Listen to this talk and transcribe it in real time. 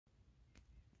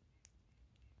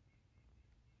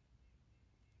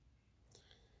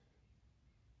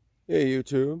Hey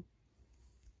YouTube,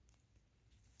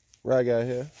 Rye Guy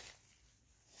here.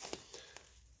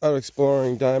 Out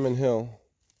exploring Diamond Hill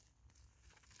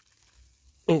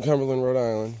in Cumberland, Rhode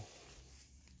Island.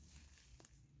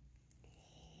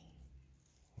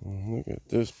 Look at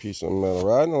this piece of metal.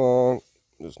 Riding along,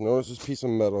 just notice this piece of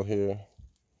metal here.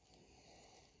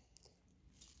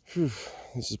 Whew.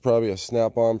 This is probably a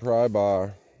snap-on pry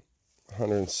bar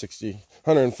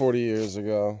 140 years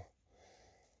ago.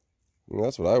 I mean,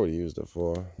 that's what I would have used it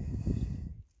for.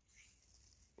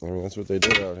 I mean, that's what they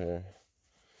did out here.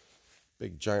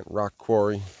 Big giant rock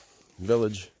quarry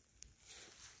village.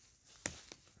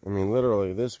 I mean,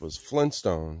 literally, this was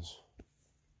Flintstones.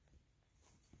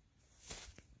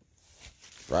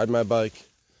 Ride my bike.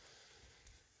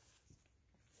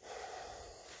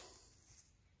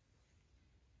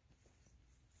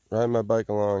 Ride my bike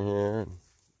along here and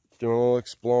doing a little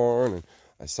exploring, and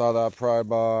I saw that pry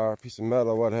bar, piece of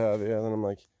metal, what have you, and then I'm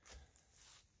like,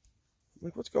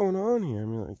 what's going on here? I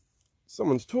mean, like,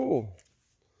 someone's tool.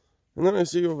 And then I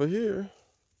see over here,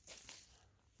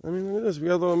 I mean, look at this, we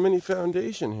got a little mini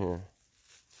foundation here.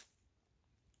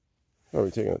 Oh,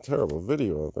 we're taking a terrible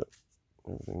video of it.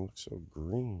 Everything looks so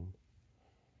green.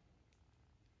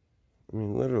 I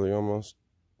mean, literally almost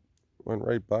went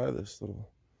right by this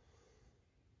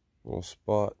little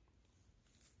spot.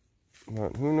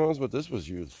 But who knows what this was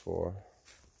used for?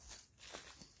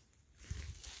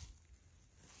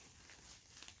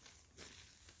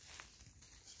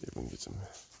 See if we can get some.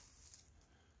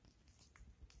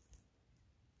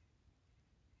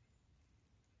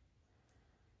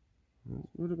 It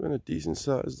would have been a decent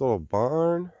sized little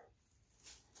barn,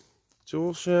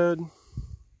 tool shed.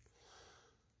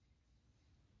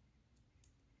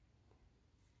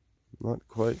 Not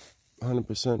quite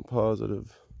 100%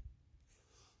 positive.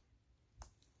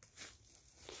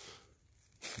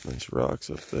 Nice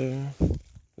rocks up there.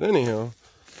 But anyhow,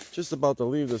 just about to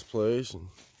leave this place and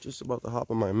just about to hop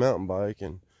on my mountain bike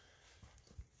and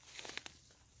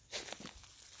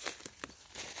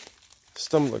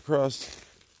stumble across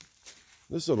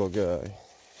this little guy.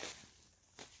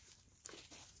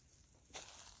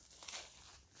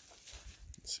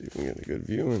 Let's see if we can get a good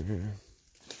view in here.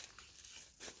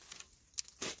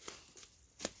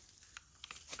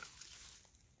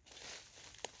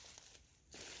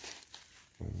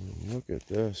 Look at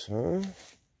this, huh?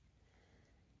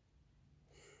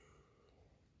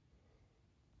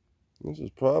 This is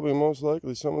probably most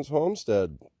likely someone's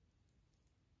homestead.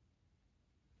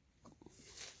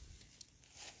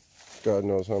 God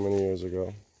knows how many years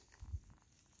ago.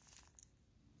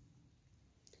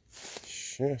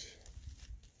 Shit.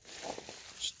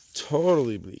 It's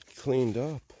totally cleaned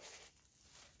up.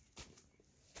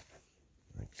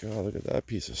 My God, look at that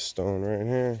piece of stone right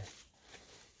here.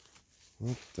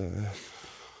 What the?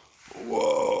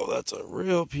 Whoa, that's a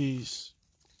real piece.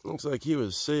 Looks like he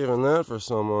was saving that for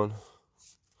someone.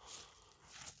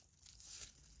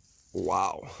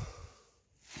 Wow.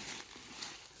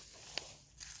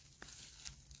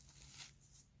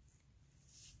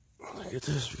 Look at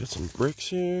this, we got some bricks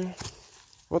here.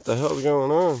 What the hell's going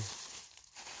on?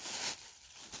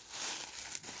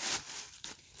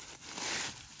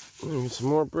 We got some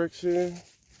more bricks here.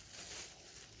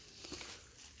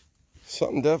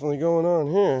 Something definitely going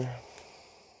on here.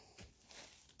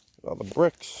 All the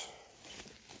bricks.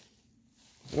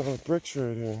 Look at all the bricks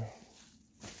right here.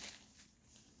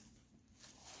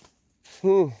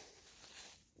 Man,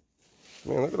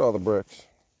 look at all the bricks.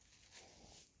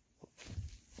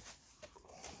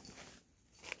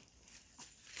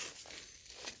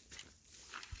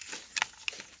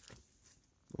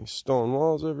 These stone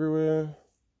walls everywhere.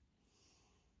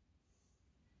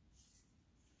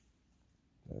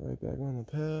 Right back on the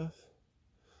path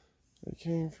they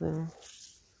came from.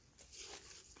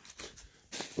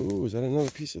 Ooh, is that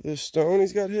another piece of this stone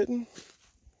he's got hidden?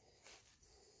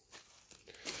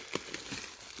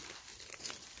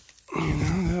 You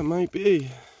know, that might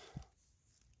be.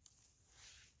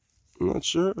 I'm not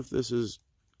sure if this is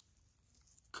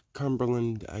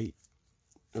Cumberlandite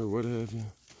or what have you,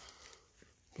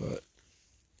 but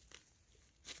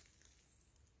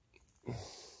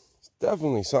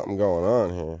definitely something going on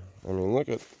here. I mean, look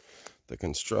at the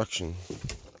construction.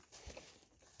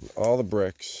 All the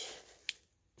bricks.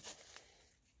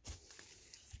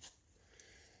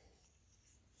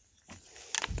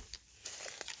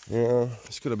 Yeah,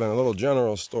 this could have been a little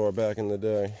general store back in the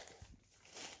day.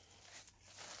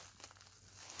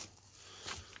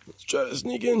 Let's try to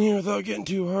sneak in here without getting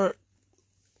too hurt.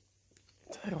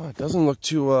 Tell you what, it doesn't look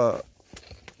too,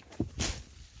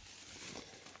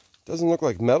 doesn't look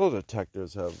like metal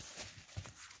detectors have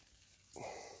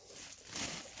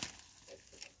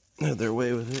had their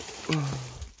way with it.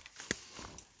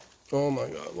 Oh my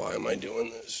God, why am I doing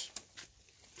this?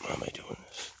 Why am I doing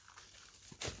this?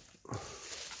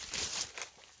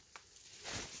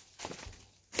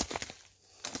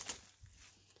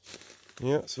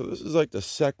 Yeah, so this is like the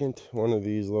second one of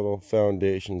these little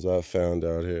foundations I've found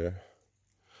out here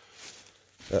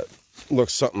that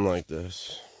looks something like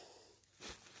this.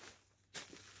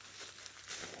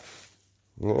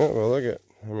 Yeah, well, look at,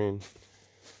 I mean,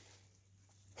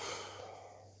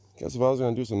 guess if I was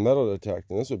going to do some metal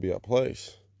detecting, this would be a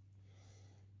place.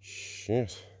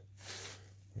 Shit.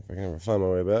 If I can ever find my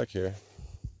way back here.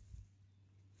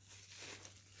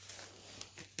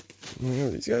 Yeah,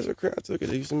 these guys are crafts. Look at,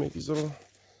 they used to make these little,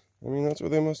 I mean, that's where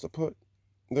they must have put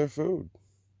their food.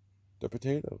 Their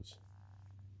potatoes.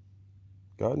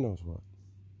 God knows what.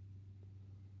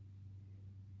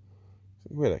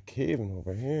 We had a cave-in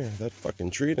over here. That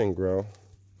fucking tree didn't grow.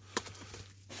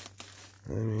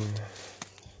 I mean,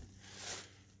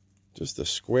 just the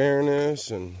squareness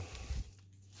and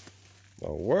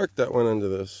the work that went into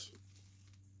this.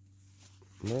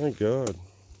 My God.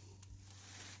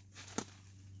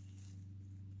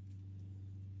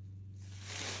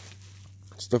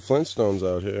 It's the Flintstones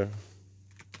out here.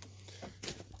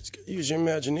 Just gotta use your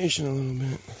imagination a little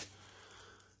bit.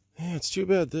 Yeah, it's too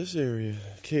bad this area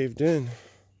caved in.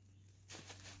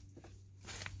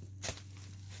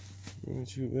 Really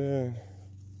too bad.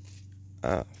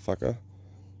 Ah, fucker.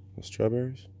 Those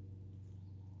strawberries.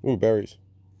 Ooh, berries.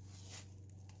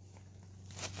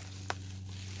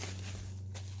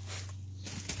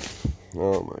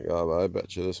 Oh my God, I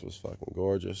bet you this was fucking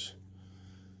gorgeous.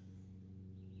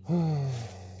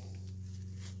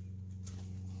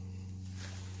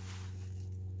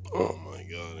 Oh my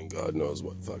God, and God knows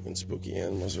what fucking spooky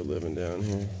animals are living down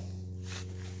here.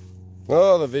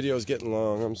 Oh, the video's getting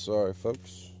long. I'm sorry,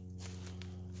 folks.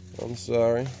 I'm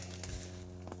sorry.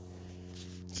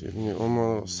 See if we can get one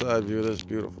more little side view of this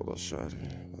beautiful little shot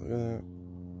here. Look at that.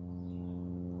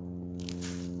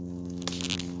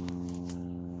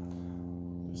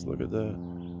 Just look at that.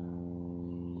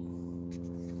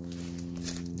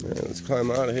 Man, let's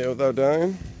climb out of here without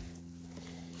dying.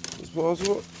 As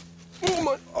possible. Oh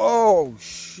my, oh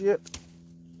shit.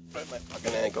 Right my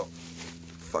fucking ankle.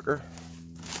 Fucker.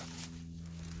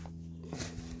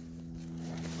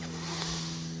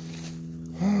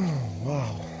 Oh,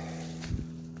 wow.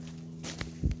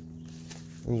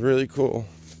 It was really cool.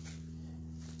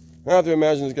 I have to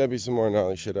imagine there's gotta be some more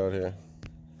gnarly shit out here.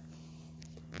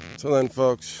 Till then,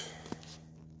 folks,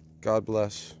 God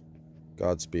bless,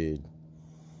 Godspeed.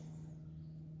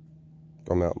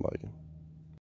 Go mountain biking.